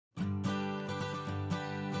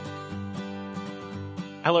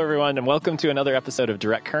Hello, everyone, and welcome to another episode of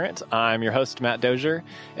Direct Current. I'm your host, Matt Dozier,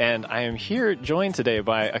 and I am here joined today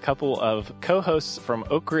by a couple of co-hosts from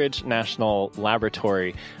Oak Ridge National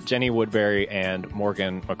Laboratory, Jenny Woodbury and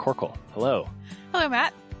Morgan McCorkle. Hello. Hello,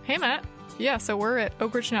 Matt. Hey, Matt. Yeah, so we're at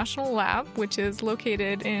Oak Ridge National Lab, which is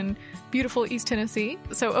located in beautiful East Tennessee.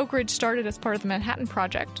 So Oak Ridge started as part of the Manhattan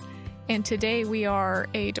Project, and today we are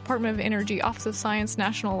a Department of Energy Office of Science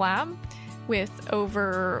National Lab with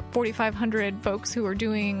over 4,500 folks who are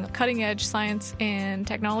doing cutting-edge science and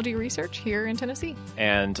technology research here in Tennessee.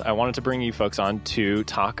 And I wanted to bring you folks on to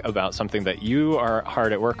talk about something that you are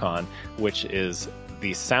hard at work on, which is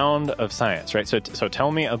the sound of science, right? So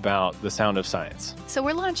tell me about the sound of science. So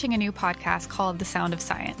we're launching a new podcast called The Sound of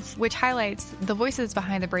Science, which highlights the voices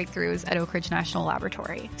behind the breakthroughs at Oak Ridge National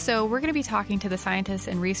Laboratory. So we're going to be talking to the scientists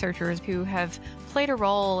and researchers who have played a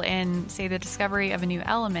role in, say, the discovery of a new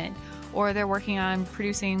element, or they're working on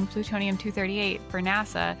producing plutonium-238 for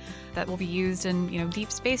NASA that will be used in,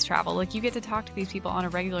 deep space travel. Like, you get to talk to these people on a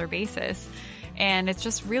regular basis, and it's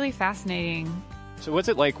just really fascinating. So what's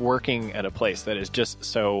it like working at a place that is just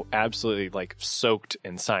so absolutely soaked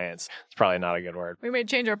in science? It's probably not a good word. We may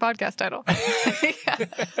change our podcast title.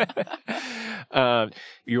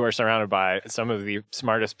 You are surrounded by some of the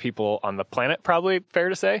smartest people on the planet, probably fair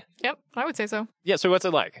to say? Yep, I would say so. Yeah, so what's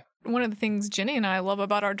it like? One of the things Jenny and I love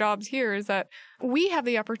about our jobs here is that we have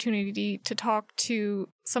the opportunity to talk to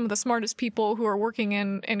some of the smartest people who are working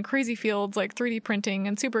in crazy fields like 3D printing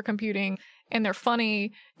and supercomputing, and they're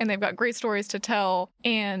funny and they've got great stories to tell.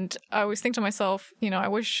 And I always think to myself, I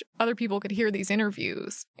wish other people could hear these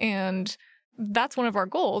interviews. And that's one of our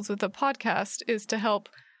goals with the podcast, is to help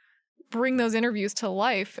bring those interviews to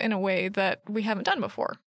life in a way that we haven't done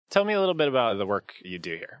before. Tell me a little bit about the work you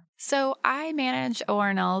do here. So I manage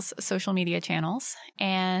ORNL's social media channels,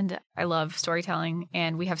 and I love storytelling,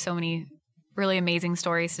 and we have so many really amazing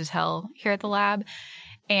stories to tell here at the lab.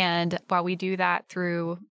 And while we do that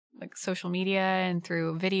through social media and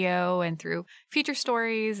through video and through feature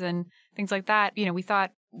stories and things like that, we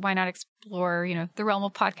thought, why not explore, the realm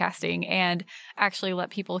of podcasting and actually let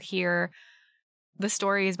people hear the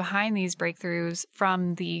stories behind these breakthroughs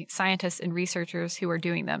from the scientists and researchers who are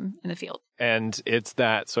doing them in the field. And it's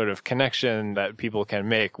that sort of connection that people can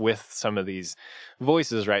make with some of these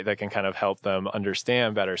voices, right, that can kind of help them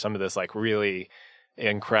understand better some of this really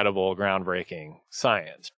incredible, groundbreaking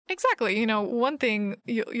science. Exactly. One thing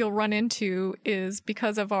you'll run into is,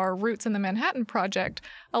 because of our roots in the Manhattan Project,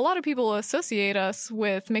 a lot of people associate us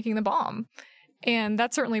with making the bomb. And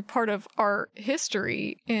that's certainly part of our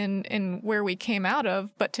history in where we came out of.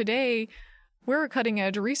 But today, we're a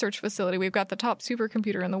cutting-edge research facility. We've got the top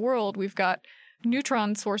supercomputer in the world. We've got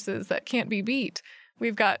neutron sources that can't be beat.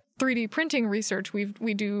 We've got 3D printing research. We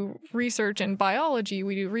do research in biology.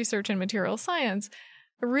 We do research in material science.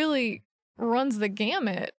 It really runs the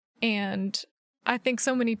gamut. And I think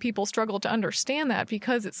so many people struggle to understand that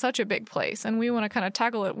because it's such a big place. And we want to kind of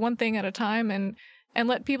tackle it one thing at a time and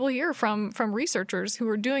let people hear from researchers who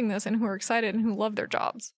are doing this and who are excited and who love their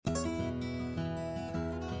jobs.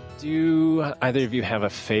 Do either of you have a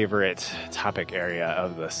favorite topic area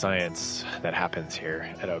of the science that happens here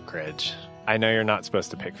at Oak Ridge? I know you're not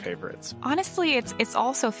supposed to pick favorites. Honestly, it's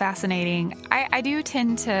also fascinating. I do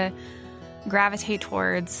tend to gravitate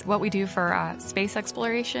towards what we do for space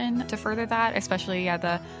exploration to further that, especially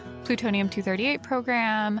the plutonium-238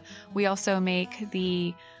 program. We also make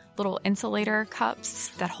the little insulator cups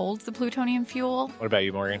that holds the plutonium fuel. What about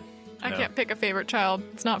you, Morgan? I can't pick a favorite child.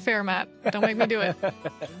 It's not fair, Matt. Don't make me do it.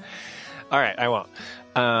 All right, I won't.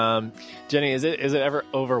 Jenny, is it ever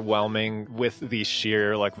overwhelming with the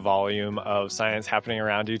sheer volume of science happening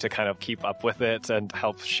around you to kind of keep up with it and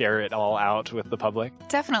help share it all out with the public?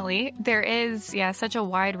 Definitely. There is, such a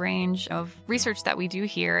wide range of research that we do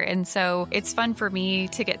here. And so it's fun for me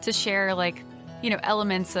to get to share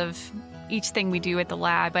elements of each thing we do at the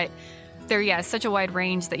lab. But there, is such a wide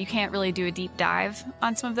range that you can't really do a deep dive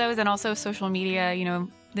on some of those. And also social media,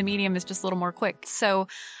 the medium is just a little more quick. So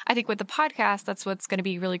I think with the podcast, that's what's going to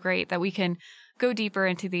be really great, that we can go deeper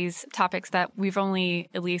into these topics that we've only,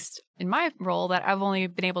 at least in my role, that I've only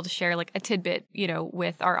been able to share a tidbit,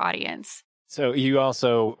 with our audience. So you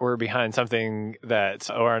also were behind something that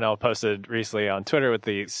ORNL posted recently on Twitter with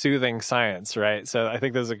the soothing science, right? So I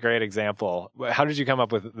think this is a great example. How did you come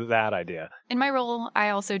up with that idea? In my role, I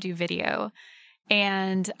also do video.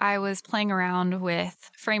 And I was playing around with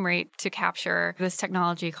frame rate to capture this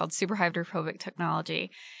technology called superhydrophobic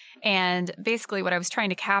technology. And basically what I was trying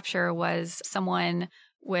to capture was someone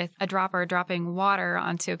with a dropper dropping water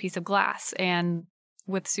onto a piece of glass. And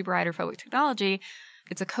with superhydrophobic technology,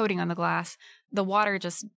 it's a coating on the glass. The water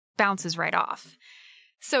just bounces right off.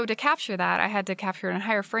 So to capture that, I had to capture it in a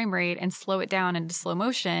higher frame rate and slow it down into slow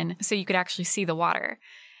motion so you could actually see the water.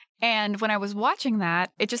 And when I was watching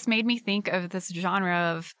that, it just made me think of this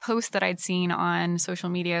genre of posts that I'd seen on social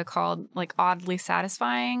media called like oddly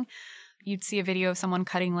satisfying. You'd see a video of someone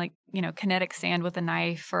cutting like, kinetic sand with a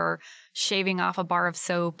knife or shaving off a bar of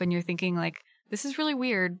soap. And you're thinking like, this is really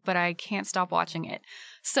weird, but I can't stop watching it.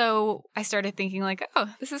 So I started thinking like,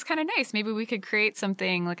 oh, this is kind of nice. Maybe we could create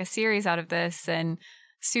something like a series out of this. And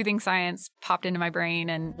soothing science popped into my brain,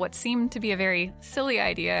 and what seemed to be a very silly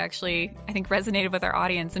idea actually, I think, resonated with our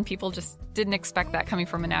audience, and people just didn't expect that coming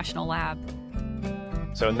from a national lab.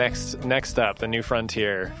 So next up, the new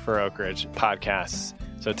frontier for Oak Ridge podcasts.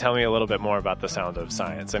 So tell me a little bit more about the Sound of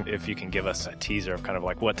Science, and if you can give us a teaser of kind of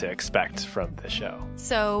like what to expect from the show.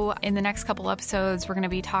 So in the next couple episodes, we're going to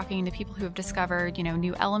be talking to people who have discovered,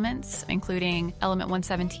 new elements, including element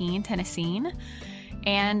 117, tennessine.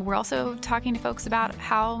 And we're also talking to folks about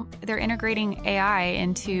how they're integrating AI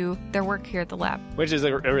into their work here at the lab. Which is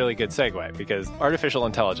a really good segue, because artificial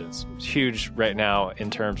intelligence is huge right now in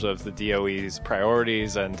terms of the DOE's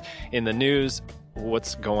priorities and in the news.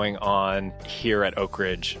 What's going on here at Oak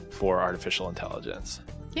Ridge for artificial intelligence?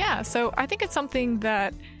 Yeah, so I think it's something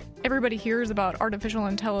that everybody hears about artificial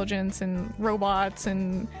intelligence and robots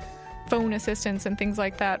and phone assistants and things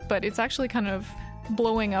like that, but it's actually kind of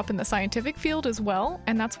blowing up in the scientific field as well.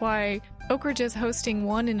 And that's why Oak Ridge is hosting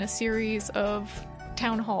one in a series of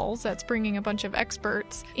town halls that's bringing a bunch of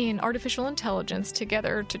experts in artificial intelligence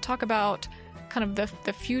together to talk about kind of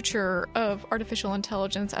the future of artificial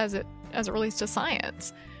intelligence as it relates to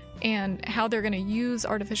science and how they're going to use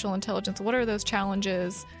artificial intelligence. What are those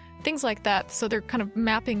challenges? Things like that. So they're kind of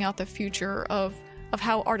mapping out the future of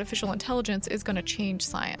how artificial intelligence is going to change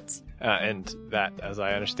science. And that, as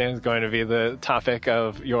I understand, is going to be the topic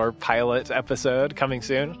of your pilot episode coming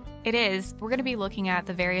soon. It is. We're going to be looking at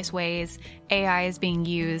the various ways AI is being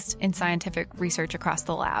used in scientific research across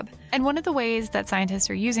the lab. And one of the ways that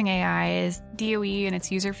scientists are using AI is DOE and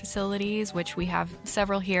its user facilities, which we have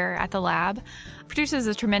several here at the lab, produces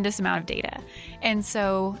a tremendous amount of data. And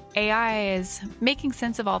so AI is making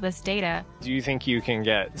sense of all this data. Do you think you can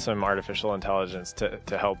get some artificial intelligence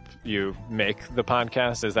to help you make the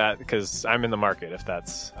podcast? Is that, because I'm in the market if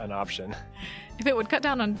that's an option. If it would cut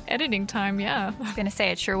down on editing time, yeah. I was going to say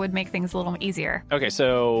it sure would make things a little easier. Okay,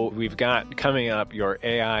 so we've got coming up your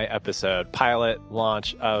AI episode, pilot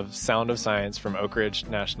launch of Sound of Science from Oak Ridge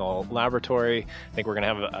National Laboratory. I think we're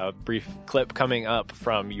going to have a brief clip coming up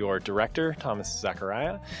from your director, Thomas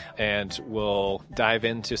Zachariah, and we'll dive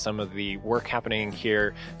into some of the work happening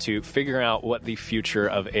here to figure out what the future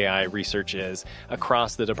of AI research is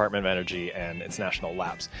across the Department of Energy and its national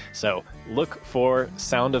labs. So look for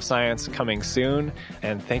Sound of Science coming soon.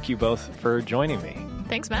 And thank you both for joining me.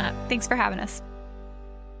 Thanks, Matt. Thanks for having us.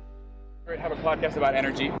 We have a podcast about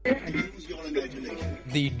energy.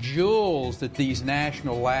 The jewels that these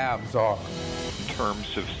national labs are. In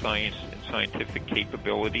terms of science and scientific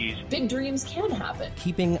capabilities. Big dreams can happen.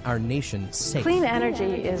 Keeping our nation safe. Clean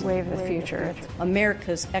energy is way of the future. It's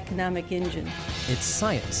America's economic engine. It's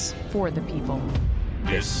science. For the people.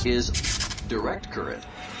 This is Direct Current.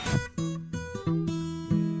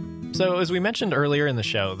 So, as we mentioned earlier in the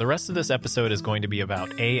show, the rest of this episode is going to be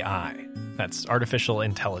about AI. That's artificial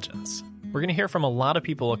intelligence. We're going to hear from a lot of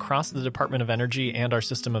people across the Department of Energy and our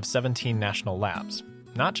system of 17 national labs.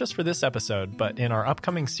 Not just for this episode, but in our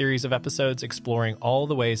upcoming series of episodes exploring all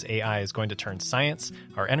the ways AI is going to turn science,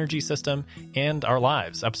 our energy system, and our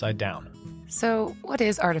lives upside down. So, what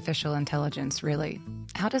is artificial intelligence, really?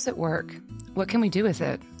 How does it work? What can we do with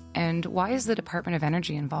it? And why is the Department of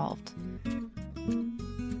Energy involved?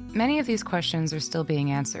 Many of these questions are still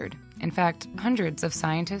being answered. In fact, hundreds of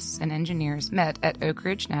scientists and engineers met at Oak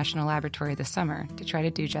Ridge National Laboratory this summer to try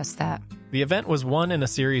to do just that. The event was one in a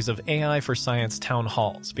series of AI for Science town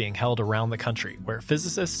halls being held around the country, where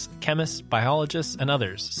physicists, chemists, biologists, and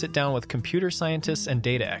others sit down with computer scientists and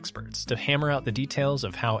data experts to hammer out the details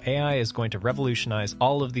of how AI is going to revolutionize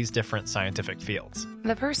all of these different scientific fields.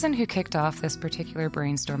 The person who kicked off this particular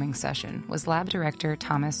brainstorming session was Lab Director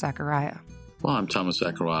Thomas Zachariah. Well, I'm Thomas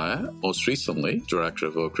Zachariah, most recently Director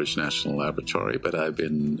of Oak Ridge National Laboratory, but I've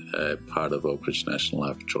been part of Oak Ridge National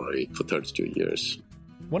Laboratory for 32 years.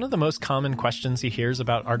 One of the most common questions he hears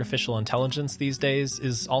about artificial intelligence these days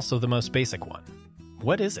is also the most basic one.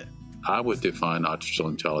 What is it? I would define artificial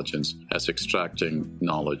intelligence as extracting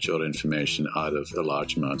knowledge or information out of a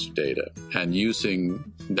large amounts of data and using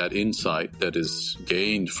that insight that is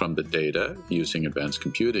gained from the data using advanced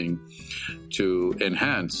computing to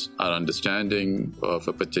enhance our understanding of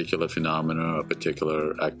a particular phenomenon or a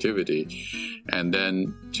particular activity, and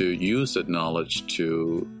then to use that knowledge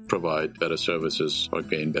to provide better services or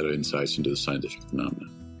gain better insights into the scientific phenomena.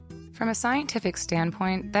 From a scientific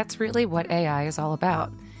standpoint, that's really what AI is all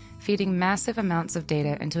about. Feeding massive amounts of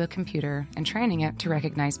data into a computer and training it to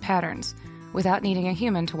recognize patterns without needing a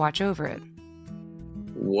human to watch over it.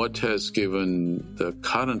 What has given the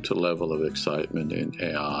current level of excitement in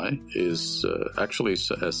AI is actually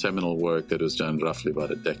a seminal work that was done roughly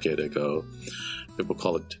about a decade ago. People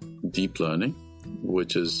call it deep learning,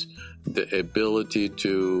 which is the ability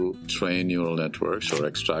to train neural networks or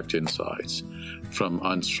extract insights from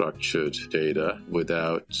unstructured data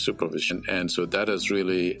without supervision. And so that has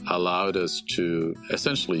really allowed us to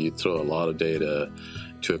essentially throw a lot of data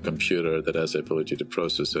to a computer that has the ability to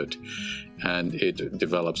process it, and it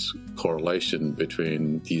develops correlation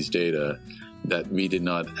between these data that we did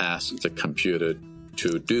not ask the computer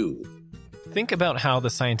to do. Think about how the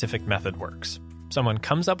scientific method works. Someone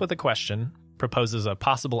comes up with a question, proposes a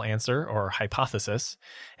possible answer or hypothesis,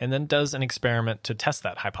 and then does an experiment to test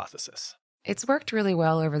that hypothesis. It's worked really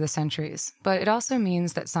well over the centuries, but it also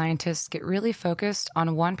means that scientists get really focused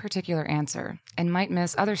on one particular answer and might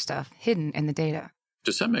miss other stuff hidden in the data.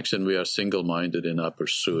 To some extent, we are single-minded in our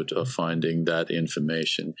pursuit of finding that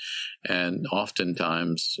information. And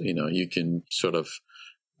oftentimes, you can sort of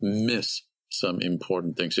miss some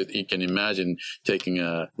important things. You can imagine taking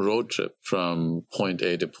a road trip from point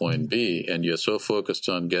A to point B, and you're so focused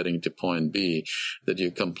on getting to point B that you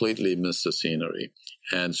completely miss the scenery.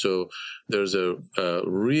 And so there's a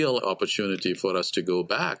real opportunity for us to go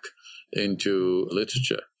back into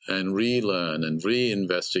literature and relearn and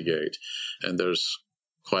reinvestigate. And there's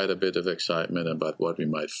quite a bit of excitement about what we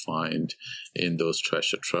might find in those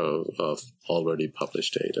treasure trove of already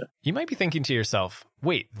published data. You might be thinking to yourself,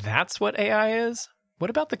 wait, that's what AI is?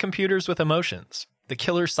 What about the computers with emotions, the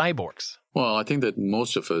killer cyborgs? Well, I think that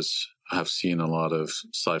most of us have seen a lot of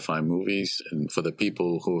sci-fi movies, and for the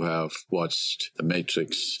people who have watched the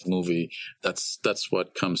Matrix movie, that's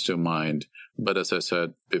what comes to mind. But as I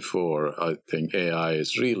said before, I think AI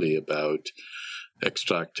is really about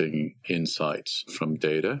extracting insights from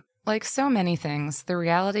data. Like so many things, the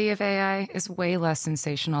reality of AI is way less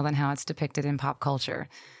sensational than how it's depicted in pop culture.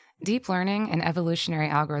 Deep learning and evolutionary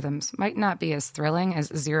algorithms might not be as thrilling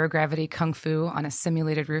as zero-gravity kung fu on a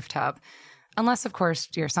simulated rooftop, unless, of course,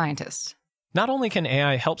 you're a scientist. Not only can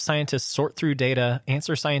AI help scientists sort through data,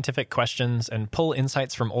 answer scientific questions, and pull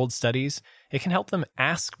insights from old studies, it can help them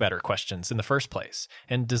ask better questions in the first place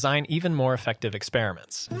and design even more effective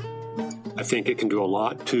experiments. I think it can do a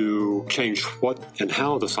lot to change what and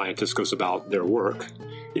how the scientist goes about their work.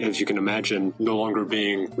 As you can imagine, no longer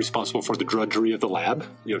being responsible for the drudgery of the lab,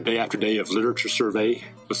 day after day of literature survey,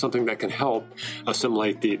 was something that can help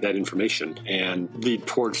assimilate that information and lead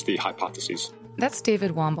towards the hypotheses. That's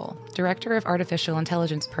David Womble, Director of Artificial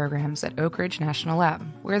Intelligence Programs at Oak Ridge National Lab,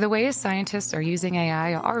 where the ways scientists are using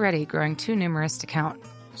AI are already growing too numerous to count.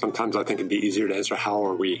 Sometimes I think it'd be easier to answer how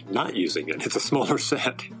are we not using it. It's a smaller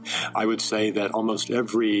set. I would say that almost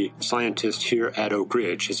every scientist here at Oak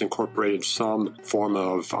Ridge has incorporated some form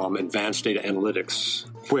of advanced data analytics,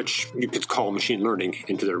 which you could call machine learning,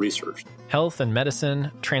 into their research. Health and medicine,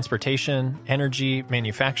 transportation, energy,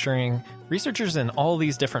 manufacturing, researchers in all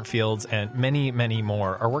these different fields and many, many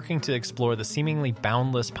more are working to explore the seemingly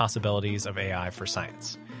boundless possibilities of AI for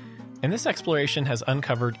science. And this exploration has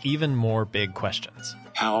uncovered even more big questions.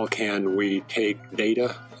 How can we take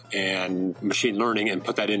data and machine learning and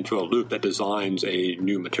put that into a loop that designs a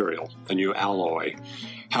new material, a new alloy?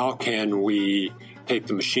 How can we take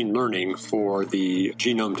the machine learning for the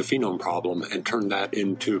genome to phenome problem and turn that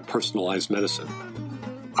into personalized medicine?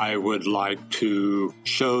 I would like to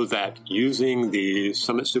show that using the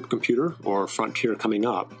Summit supercomputer or Frontier coming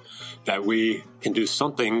up, that we can do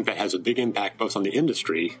something that has a big impact both on the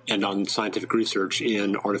industry and on scientific research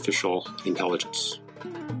in artificial intelligence.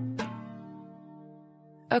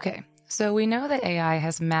 Okay, so we know that AI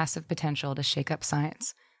has massive potential to shake up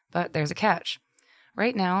science, but there's a catch.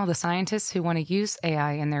 Right now, the scientists who want to use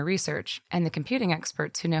AI in their research and the computing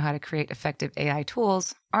experts who know how to create effective AI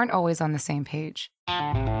tools aren't always on the same page.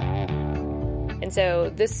 And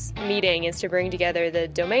so this meeting is to bring together the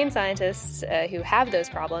domain scientists who have those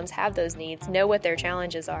problems, have those needs, know what their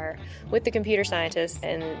challenges are, with the computer scientists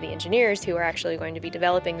and the engineers who are actually going to be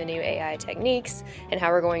developing the new AI techniques and how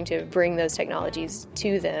we're going to bring those technologies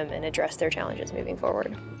to them and address their challenges moving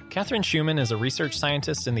forward. Catherine Schumann is a research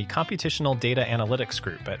scientist in the Computational Data Analytics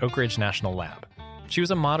Group at Oak Ridge National Lab. She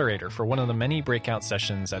was a moderator for one of the many breakout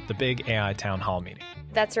sessions at the big AI town hall meeting.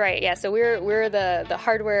 That's right, yeah. So we're the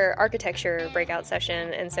hardware architecture breakout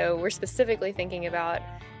session, and so we're specifically thinking about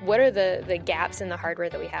what are the gaps in the hardware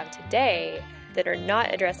that we have today that are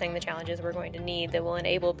not addressing the challenges we're going to need that will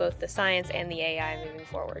enable both the science and the AI moving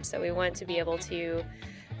forward. So we want to be able to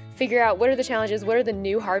figure out what are the challenges, what are the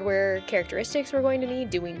new hardware characteristics we're going to need,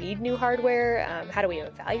 do we need new hardware, how do we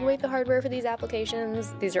evaluate the hardware for these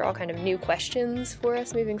applications? These are all kind of new questions for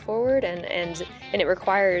us moving forward, and it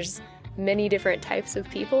requires many different types of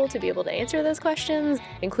people to be able to answer those questions,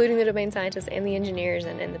 including the domain scientists and the engineers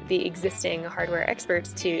and the existing hardware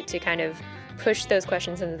experts to kind of push those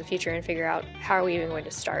questions into the future and figure out how are we even going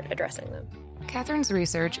to start addressing them. Catherine's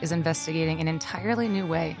research is investigating an entirely new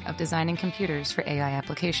way of designing computers for AI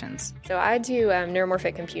applications. So I do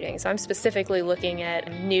neuromorphic computing. So I'm specifically looking at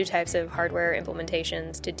new types of hardware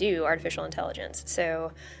implementations to do artificial intelligence.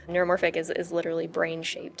 So neuromorphic is literally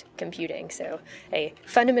brain-shaped computing. So a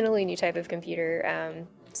fundamentally new type of computer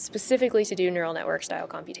specifically to do neural network style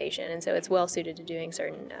computation. And so it's well suited to doing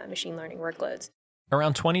certain machine learning workloads.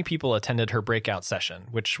 Around 20 people attended her breakout session,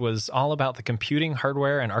 which was all about the computing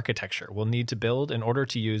hardware and architecture we'll need to build in order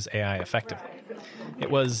to use AI effectively. It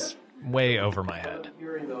was way over my head.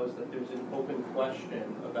 Hearing those that there's an open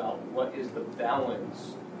question about what is the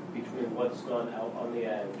balance between what's done out on the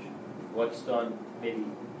edge, what's done maybe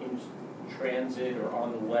in transit or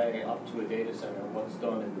on the way up to a data center, what's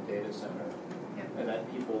done in the data center. Yeah. And that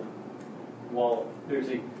people, while there's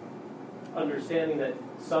a understanding that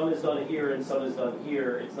some is done here and some is done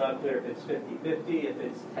here, it's not clear if it's 50-50, if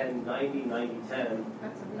it's 10-90, 90-10.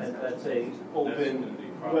 And that's a open...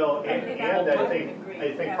 Well, and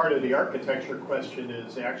I think part of the architecture question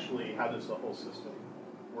is actually how does the whole system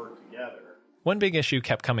work together? One big issue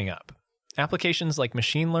kept coming up. Applications like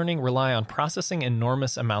machine learning rely on processing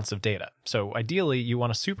enormous amounts of data. So ideally, you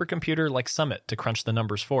want a supercomputer like Summit to crunch the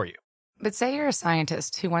numbers for you. But say you're a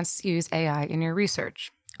scientist who wants to use AI in your research.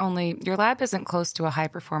 Only your lab isn't close to a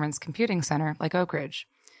high-performance computing center like Oak Ridge.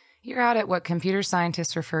 You're out at what computer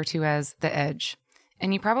scientists refer to as the edge,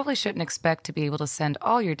 and you probably shouldn't expect to be able to send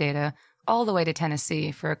all your data all the way to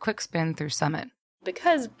Tennessee for a quick spin through Summit.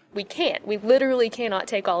 Because we can't. We literally cannot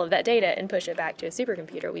take all of that data and push it back to a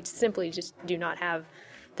supercomputer. We simply just do not have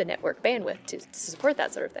the network bandwidth to support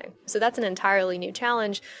that sort of thing. So that's an entirely new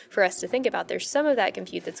challenge for us to think about. There's some of that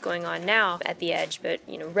compute that's going on now at the edge, but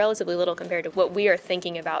relatively little compared to what we are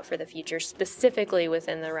thinking about for the future, specifically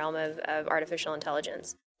within the realm of artificial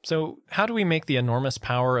intelligence. So how do we make the enormous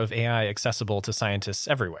power of AI accessible to scientists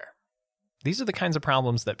everywhere? These are the kinds of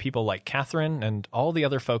problems that people like Catherine and all the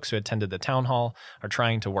other folks who attended the town hall are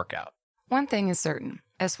trying to work out. One thing is certain.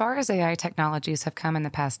 As far as AI technologies have come in the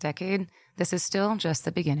past decade, this is still just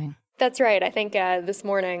the beginning. That's right. I think this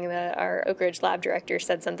morning our Oak Ridge lab director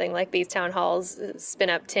said something like these town halls spin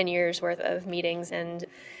up 10 years worth of meetings and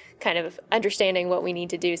kind of understanding what we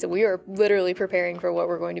need to do. So we are literally preparing for what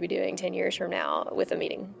we're going to be doing 10 years from now with a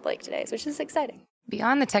meeting like today's, which is exciting.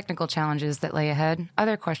 Beyond the technical challenges that lay ahead,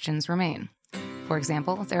 other questions remain. For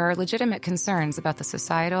example, there are legitimate concerns about the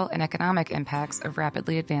societal and economic impacts of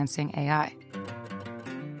rapidly advancing AI.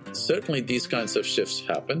 Certainly these kinds of shifts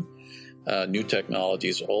happen. New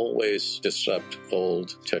technologies always disrupt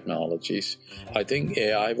old technologies. I think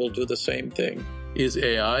AI will do the same thing. Is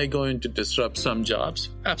AI going to disrupt some jobs?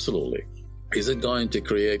 Absolutely. Is it going to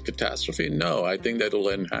create catastrophe? No, I think that will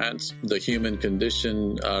enhance the human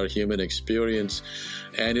condition, our human experience,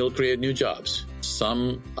 and it'll create new jobs.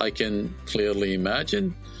 Some I can clearly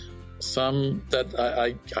imagine, some that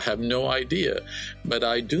I have no idea. But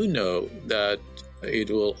I do know that it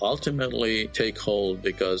will ultimately take hold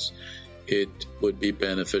because it would be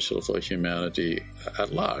beneficial for humanity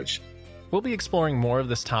at large. We'll be exploring more of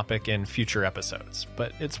this topic in future episodes,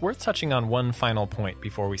 but it's worth touching on one final point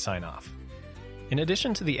before we sign off. In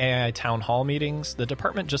addition to the AI town hall meetings, the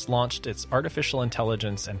department just launched its Artificial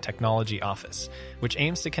Intelligence and Technology Office, which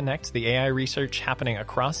aims to connect the AI research happening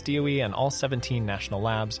across DOE and all 17 national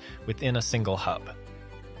labs within a single hub.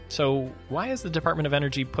 So why is the Department of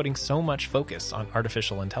Energy putting so much focus on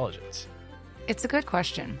artificial intelligence? It's a good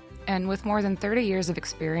question. And with more than 30 years of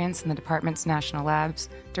experience in the department's national labs,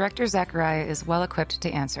 Director Zachariah is well equipped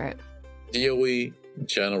to answer it. DOE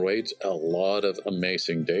generates a lot of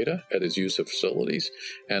amazing data at its user facilities.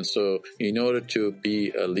 And so in order to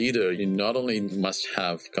be a leader, you not only must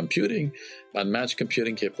have computing, unmatched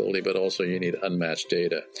computing capability, but also you need unmatched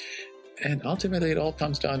data. And ultimately, it all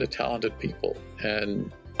comes down to talented people.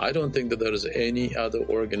 And I don't think that there is any other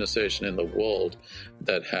organization in the world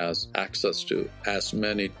that has access to as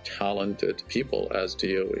many talented people as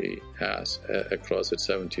DOE has across its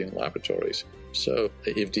 17 laboratories. So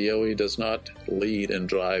if DOE does not lead and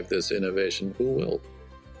drive this innovation, who will?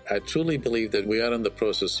 I truly believe that we are in the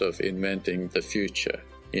process of inventing the future,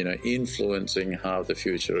 influencing how the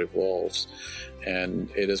future evolves. And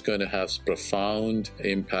it is going to have profound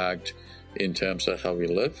impact in terms of how we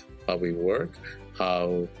live, how we work,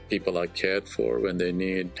 how people are cared for when they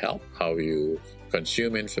need help, how you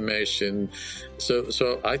consume information.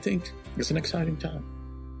 So I think it's an exciting time.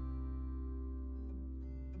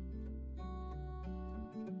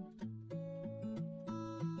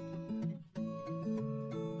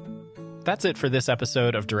 That's it for this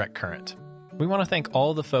episode of Direct Current. We want to thank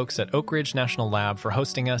all the folks at Oak Ridge National Lab for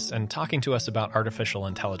hosting us and talking to us about artificial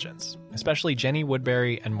intelligence, especially Jenny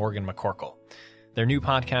Woodbury and Morgan McCorkle. Their new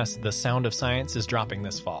podcast, The Sound of Science, is dropping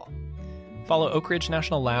this fall. Follow Oak Ridge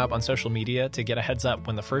National Lab on social media to get a heads up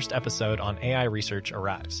when the first episode on AI research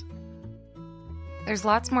arrives. There's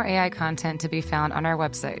lots more AI content to be found on our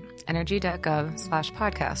website,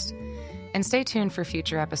 Energy.gov/podcast. And stay tuned for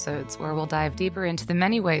future episodes where we'll dive deeper into the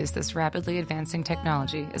many ways this rapidly advancing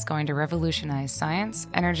technology is going to revolutionize science,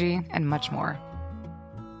 energy, and much more.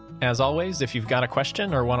 As always, if you've got a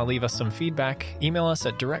question or want to leave us some feedback, email us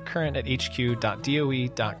at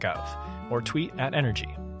directcurrent@hq.doe.gov or tweet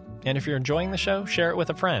 @energy. And if you're enjoying the show, share it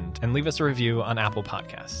with a friend and leave us a review on Apple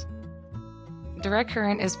Podcasts. Direct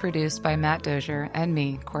Current is produced by Matt Dozier and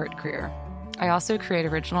me, Court Creer. I also create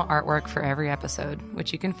original artwork for every episode,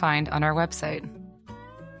 which you can find on our website.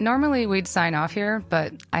 Normally we'd sign off here,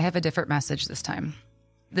 but I have a different message this time.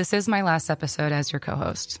 This is my last episode as your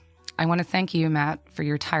co-host. I want to thank you, Matt, for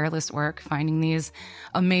your tireless work finding these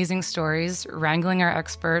amazing stories, wrangling our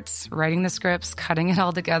experts, writing the scripts, cutting it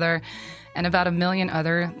all together, and about a million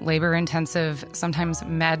other labor-intensive, sometimes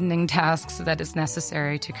maddening tasks that is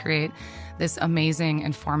necessary to create this amazing,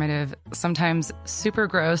 informative, sometimes super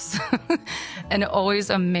gross, and always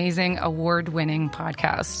amazing award-winning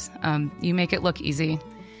podcast. You make it look easy,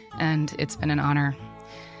 and it's been an honor.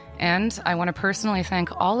 And I want to personally thank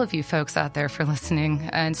all of you folks out there for listening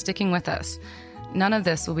and sticking with us. None of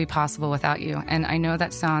this will be possible without you, and I know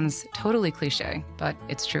that sounds totally cliche, but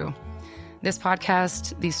it's true. This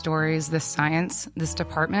podcast, these stories, this science, this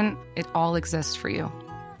department, it all exists for you.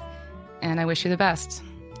 And I wish you the best.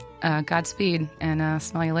 Godspeed, and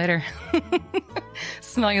smell you later.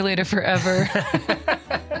 Smell you later forever.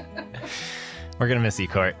 We're going to miss you,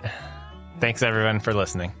 Court. Thanks, everyone, for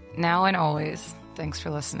listening. Now and always, thanks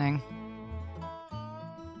for listening.